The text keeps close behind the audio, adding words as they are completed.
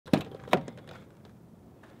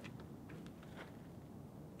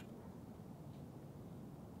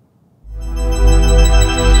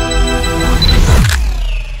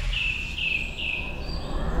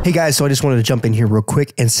Hey guys, so I just wanted to jump in here real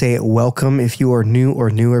quick and say welcome. If you are new or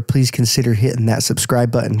newer, please consider hitting that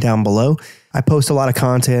subscribe button down below. I post a lot of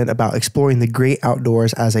content about exploring the great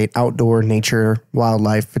outdoors as an outdoor nature,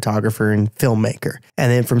 wildlife photographer and filmmaker.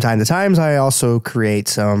 And then from time to time, I also create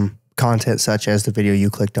some content such as the video you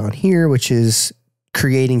clicked on here, which is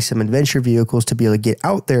creating some adventure vehicles to be able to get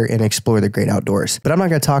out there and explore the great outdoors. But I'm not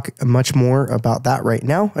going to talk much more about that right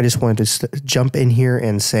now. I just wanted to jump in here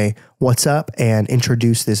and say what's up and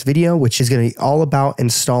introduce this video, which is going to be all about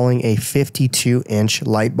installing a 52-inch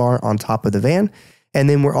light bar on top of the van. And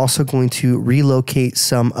then we're also going to relocate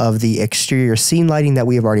some of the exterior scene lighting that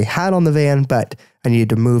we have already had on the van, but I needed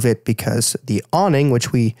to move it because the awning,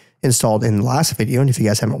 which we installed in the last video, and if you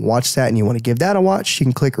guys haven't watched that and you want to give that a watch, you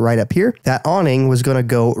can click right up here. That awning was going to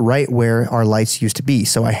go right where our lights used to be,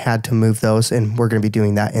 so I had to move those, and we're going to be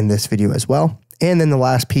doing that in this video as well. And then the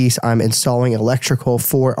last piece, I'm installing electrical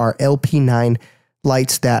for our LP9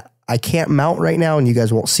 lights that I can't mount right now, and you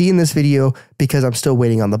guys won't see in this video because I'm still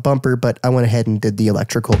waiting on the bumper, but I went ahead and did the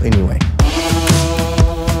electrical anyway.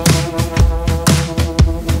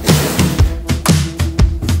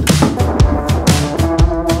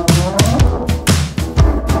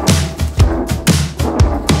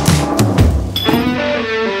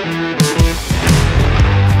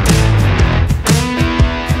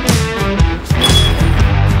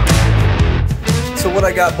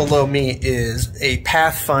 What I got below me is a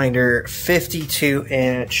Pathfinder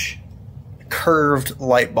 52-inch curved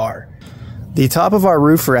light bar. The top of our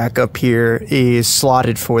roof rack up here is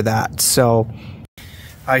slotted for that, so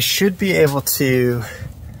I should be able to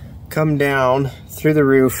come down through the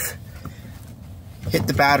roof, hit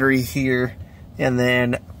the battery here, and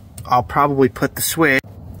then I'll probably put the switch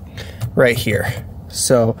right here.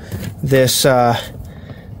 So this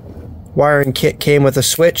wiring kit came with a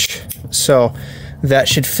switch, so that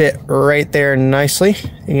should fit right there nicely.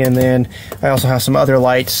 And then I also have some other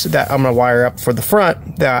lights that I'm going to wire up for the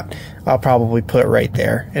front that I'll probably put right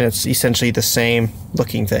there. And it's essentially the same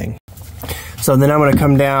looking thing. So then I'm going to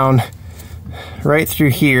come down right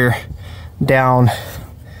through here, down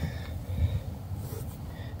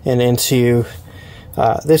and into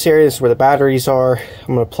this area. This is where the batteries are.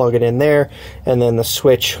 I'm going to plug it in there, and then the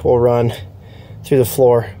switch will run through the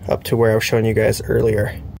floor up to where I was showing you guys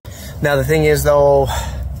earlier. Now the thing is though,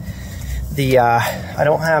 I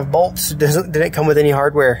don't have bolts. It didn't come with any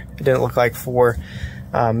hardware. It didn't look like for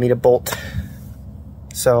me to bolt.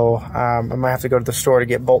 So I might have to go to the store to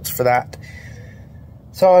get bolts for that.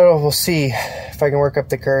 So we'll see if I can work up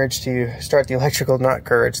the courage to start the electrical, not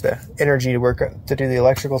courage, the energy to do the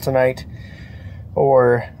electrical tonight,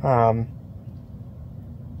 or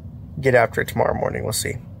get after it tomorrow morning. We'll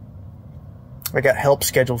see. I got help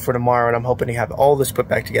scheduled for tomorrow, and I'm hoping to have all this put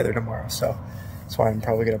back together tomorrow, so that's why I'm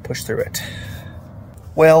probably going to push through it.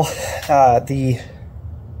 Well, the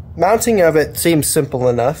mounting of it seems simple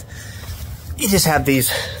enough. You just have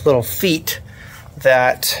these little feet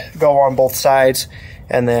that go on both sides,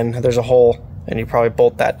 and then there's a hole, and you probably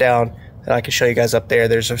bolt that down. And I can show you guys up there.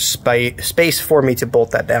 There's a space for me to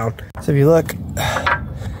bolt that down. So if you look,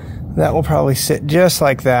 that will probably sit just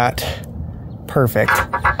like that. Perfect.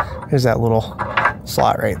 There's that little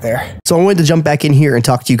slot right there. So I wanted to jump back in here and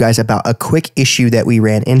talk to you guys about a quick issue that we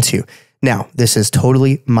ran into. Now, this is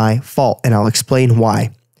totally my fault, and I'll explain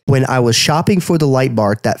why. When I was shopping for the light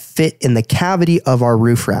bar that fit in the cavity of our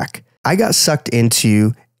roof rack, I got sucked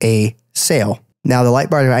into a sale. Now, the light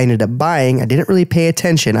bar that I ended up buying, I didn't really pay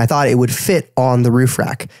attention. I thought it would fit on the roof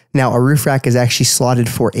rack. Now, a roof rack is actually slotted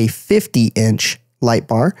for a 50-inch light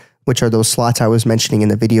bar, which are those slots I was mentioning in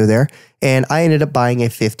the video there. And I ended up buying a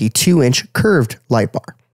 52-inch curved light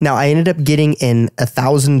bar. Now, I ended up getting an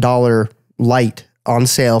 $1,000 light on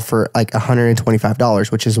sale for like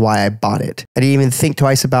 $125, which is why I bought it. I didn't even think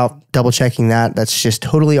twice about double checking that. That's just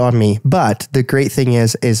totally on me. But the great thing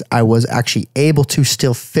is I was actually able to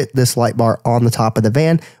still fit this light bar on the top of the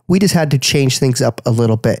van. We just had to change things up a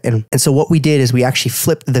little bit. And so what we did is we actually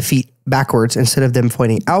flipped the feet backwards. Instead of them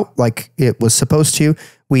pointing out like it was supposed to,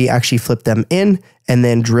 we actually flipped them in and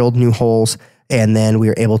then drilled new holes, and then we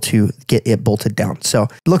were able to get it bolted down. So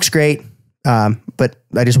it looks great. But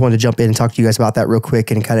I just wanted to jump in and talk to you guys about that real quick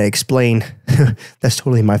and kind of explain that's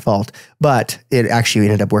totally my fault, but it actually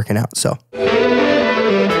ended up working out. So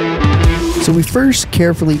we first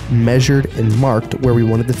carefully measured and marked where we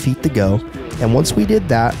wanted the feet to go. And once we did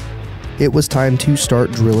that, it was time to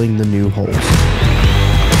start drilling the new holes.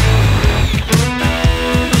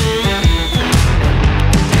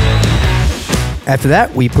 After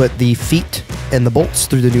that, we put the feet and the bolts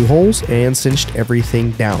through the new holes and cinched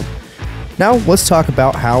everything down. Now let's talk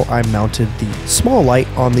about how I mounted the small light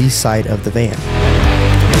on the side of the van.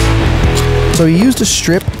 So we used a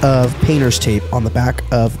strip of painter's tape on the back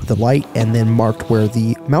of the light and then marked where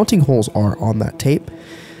the mounting holes are on that tape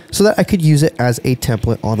so that I could use it as a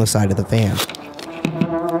template on the side of the van.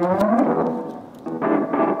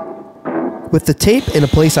 With the tape in a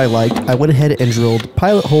place I liked, I went ahead and drilled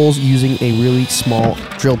pilot holes using a really small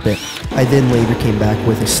drill bit. I then later came back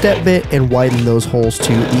with a step bit and widened those holes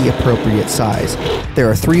to the appropriate size. There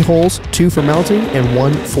are 3 holes, 2 for mounting and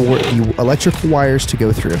 1 for the electrical wires to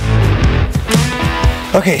go through.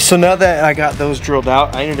 Okay, so now that I got those drilled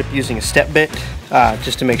out, I ended up using a step bit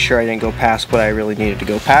just to make sure I didn't go past what I really needed to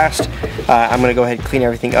go past. I'm going to go ahead and clean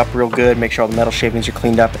everything up real good, make sure all the metal shavings are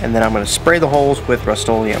cleaned up, and then I'm going to spray the holes with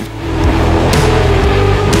Rust-Oleum.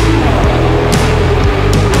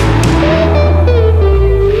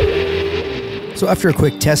 So after a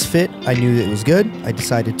quick test fit, I knew that it was good. I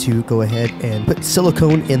decided to go ahead and put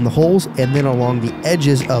silicone in the holes and then along the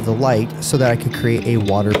edges of the light so that I could create a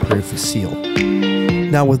waterproof seal.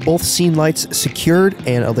 Now with both scene lights secured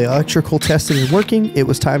and the electrical tested and working, it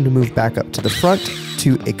was time to move back up to the front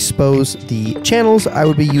to expose the channels I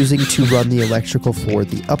would be using to run the electrical for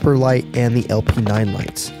the upper light and the LP9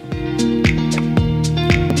 lights.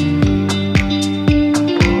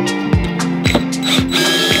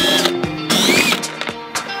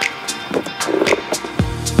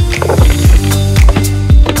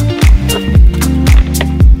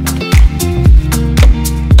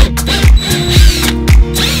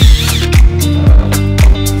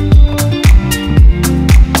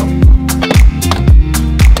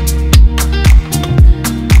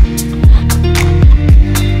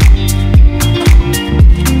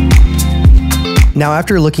 Now,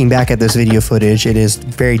 after looking back at this video footage, it is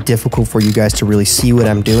very difficult for you guys to really see what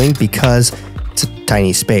I'm doing because it's a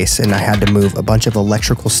tiny space and I had to move a bunch of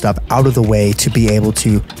electrical stuff out of the way to be able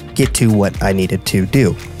to get to what I needed to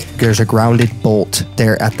do. There's a grounded bolt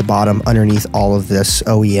there at the bottom underneath all of this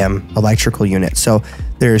OEM electrical unit. So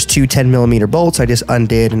there's 2 10mm bolts I just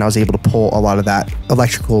undid and I was able to pull a lot of that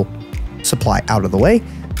electrical supply out of the way.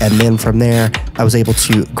 And then from there, I was able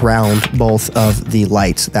to ground both of the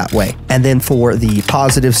lights that way. And then for the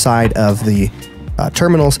positive side of the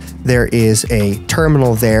terminals, there is a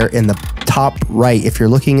terminal there in the top right. If you're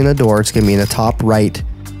looking in the door, it's going to be in the top right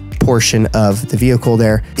portion of the vehicle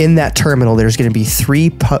there. In that terminal, there's going to be three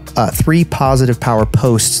positive power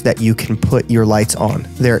posts that you can put your lights on.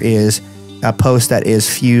 There is a post that is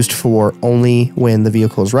fused for only when the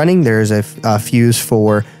vehicle is running. There's a fuse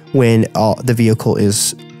for when the vehicle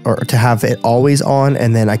is, or to have it always on,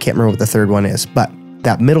 and then I can't remember what the third one is, but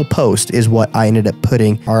that middle post is what I ended up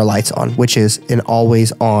putting our lights on, which is an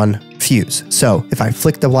always on fuse. So if I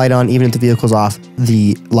flick the light on, even if the vehicle's off,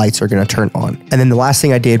 the lights are going to turn on. And then the last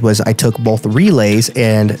thing I did was I took both relays,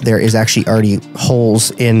 and there is actually already holes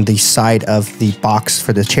in the side of the box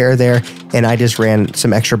for the chair there. And I just ran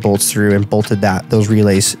some extra bolts through and bolted those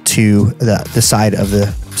relays to the side of the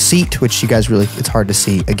seat, which you guys really, it's hard to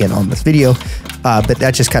see again on this video, but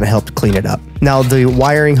that just kind of helped clean it up. Now the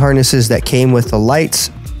wiring harnesses that came with the lights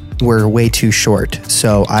were way too short,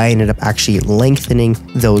 so I ended up actually lengthening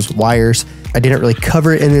those wires. I didn't really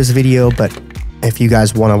cover it in this video, but if you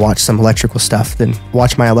guys want to watch some electrical stuff, then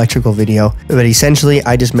watch my electrical video. But essentially,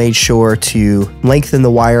 I just made sure to lengthen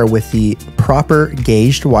the wire with the proper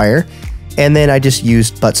gauged wire, and then I just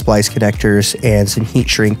used butt splice connectors and some heat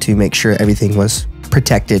shrink to make sure everything was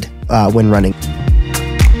protected when running.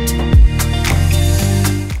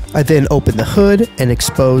 I then opened the hood and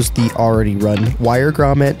exposed the already run wire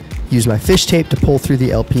grommet, used my fish tape to pull through the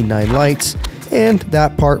LP9 lights, and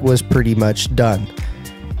that part was pretty much done.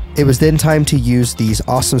 It was then time to use these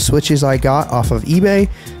awesome switches I got off of eBay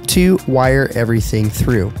to wire everything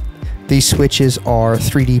through. These switches are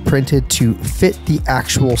 3D printed to fit the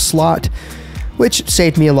actual slot, which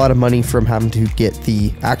saved me a lot of money from having to get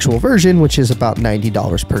the actual version, which is about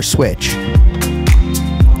 $90 per switch.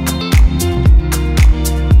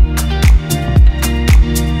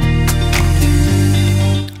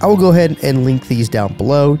 I will go ahead and link these down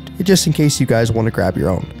below, just in case you guys want to grab your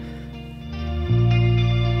own.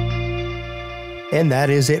 And that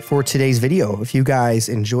is it for today's video. If you guys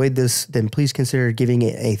enjoyed this, then please consider giving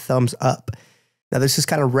it a thumbs up. Now, this is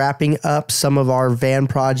kind of wrapping up some of our van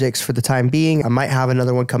projects for the time being. I might have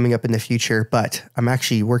another one coming up in the future, but I'm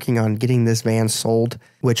actually working on getting this van sold,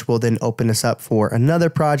 which will then open us up for another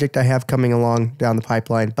project I have coming along down the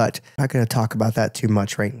pipeline, but I'm not going to talk about that too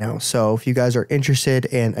much right now. So if you guys are interested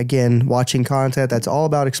in, again, watching content that's all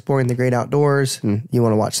about exploring the great outdoors, and you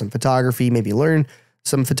want to watch some photography, maybe learn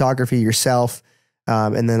some photography yourself,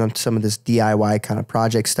 and then on some of this DIY kind of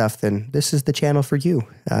project stuff, then this is the channel for you.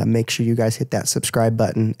 Make sure you guys hit that subscribe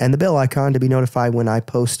button and the bell icon to be notified when I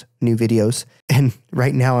post new videos. And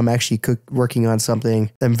right now I'm actually working on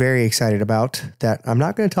something I'm very excited about that I'm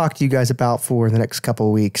not going to talk to you guys about for the next couple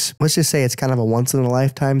of weeks. Let's just say it's kind of a once in a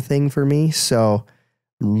lifetime thing for me. So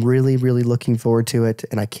I'm really, really looking forward to it,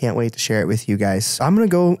 and I can't wait to share it with you guys. I'm going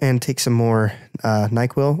to go and take some more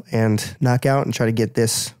NyQuil and knock out and try to get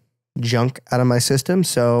this junk out of my system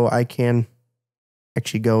so I can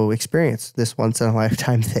actually go experience this once in a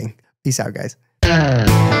lifetime thing. Peace out, guys.